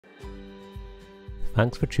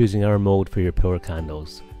Thanks for choosing our mold for your pillar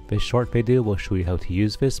candles. This short video will show you how to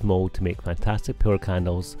use this mold to make fantastic pillar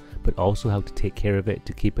candles, but also how to take care of it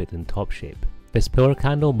to keep it in top shape. This pillar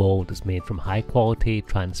candle mold is made from high quality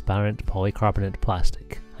transparent polycarbonate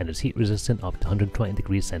plastic and is heat resistant up to 120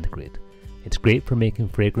 degrees centigrade. It's great for making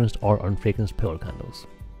fragranced or unfragranced pillar candles.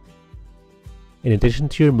 In addition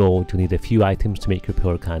to your mold, you'll need a few items to make your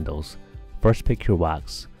pillar candles. First, pick your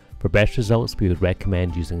wax. For best results, we would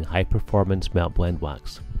recommend using high performance melt blend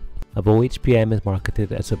wax. Although HPM is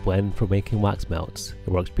marketed as a blend for making wax melts,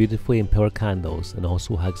 it works beautifully in pillar candles and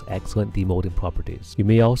also has excellent demolding properties. You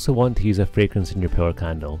may also want to use a fragrance in your pillar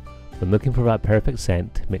candle. When looking for that perfect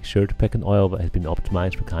scent, make sure to pick an oil that has been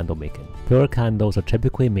optimized for candle making. Pillar candles are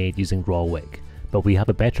typically made using raw wick, but we have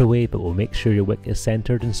a better way that will make sure your wick is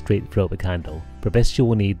centered and straight throughout the candle. For this you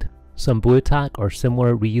will need some blue tack or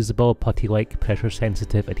similar reusable putty-like pressure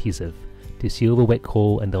sensitive adhesive to seal the wick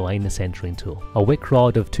hole and align the centering tool. A wick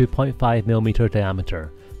rod of 2.5mm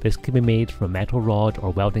diameter. This can be made from a metal rod or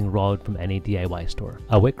welding rod from any DIY store.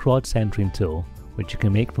 A wick rod centering tool, which you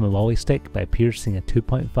can make from a lolly stick by piercing a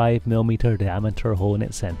 2.5mm diameter hole in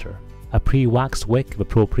its center. A pre-waxed wick of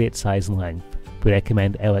appropriate size and length. We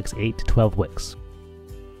recommend LX 8 to 12 wicks.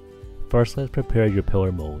 First, let's prepare your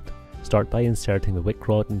pillar mold. Start by inserting the wick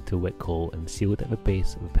rod into a wick hole and seal it at the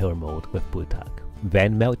base of the pillar mold with blue tack.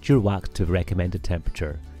 Then melt your wax to the recommended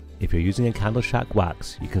temperature. If you're using a Candle Shack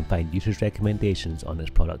wax, you can find users' recommendations on its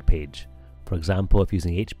product page. For example, if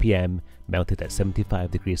using HPM, melt it at 75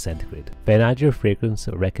 degrees centigrade. Then add your fragrance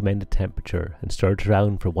at a recommended temperature and stir it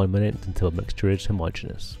around for 1 minute until the mixture is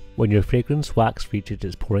homogeneous. When your fragrance wax reaches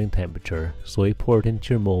its pouring temperature, slowly pour it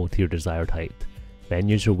into your mold to your desired height. Then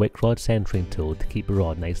use your wick rod centering tool to keep the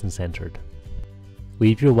rod nice and centered.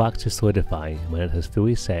 Leave your wax to solidify, and when it has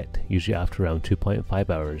fully set, usually after around 2.5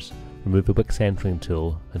 hours, remove the wick centering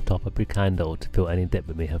tool and top up your candle to fill any dip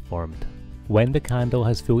that may have formed. When the candle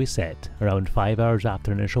has fully set, around 5 hours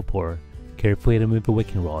after initial pour, carefully remove the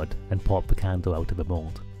wicking rod and pop the candle out of the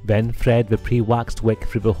mold. Then thread the pre-waxed wick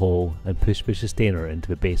through the hole and push the sustainer into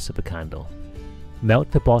the base of the candle. Melt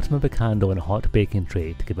the bottom of the candle in a hot baking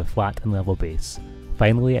tray to give a flat and level base.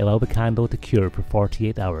 Finally, allow the candle to cure for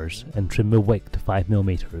 48 hours and trim the wick to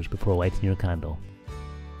 5mm before lighting your candle.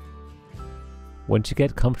 Once you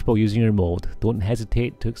get comfortable using your mold, don't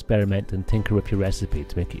hesitate to experiment and tinker with your recipe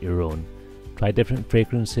to make it your own. Try different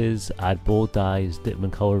fragrances, add bold dyes, dip them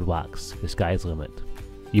in coloured wax, the sky's the limit.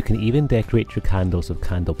 You can even decorate your candles with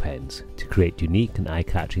candle pens to create unique and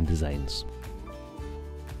eye-catching designs.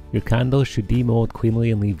 Your candles should demold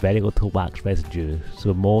cleanly and leave very little wax residue, so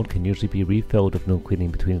the mold can usually be refilled with no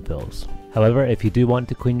cleaning between fills. However, if you do want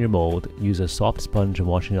to clean your mold, use a soft sponge and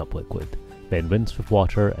washing up liquid, then rinse with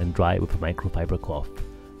water and dry it with a microfiber cloth.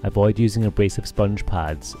 Avoid using abrasive sponge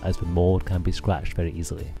pads as the mold can be scratched very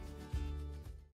easily.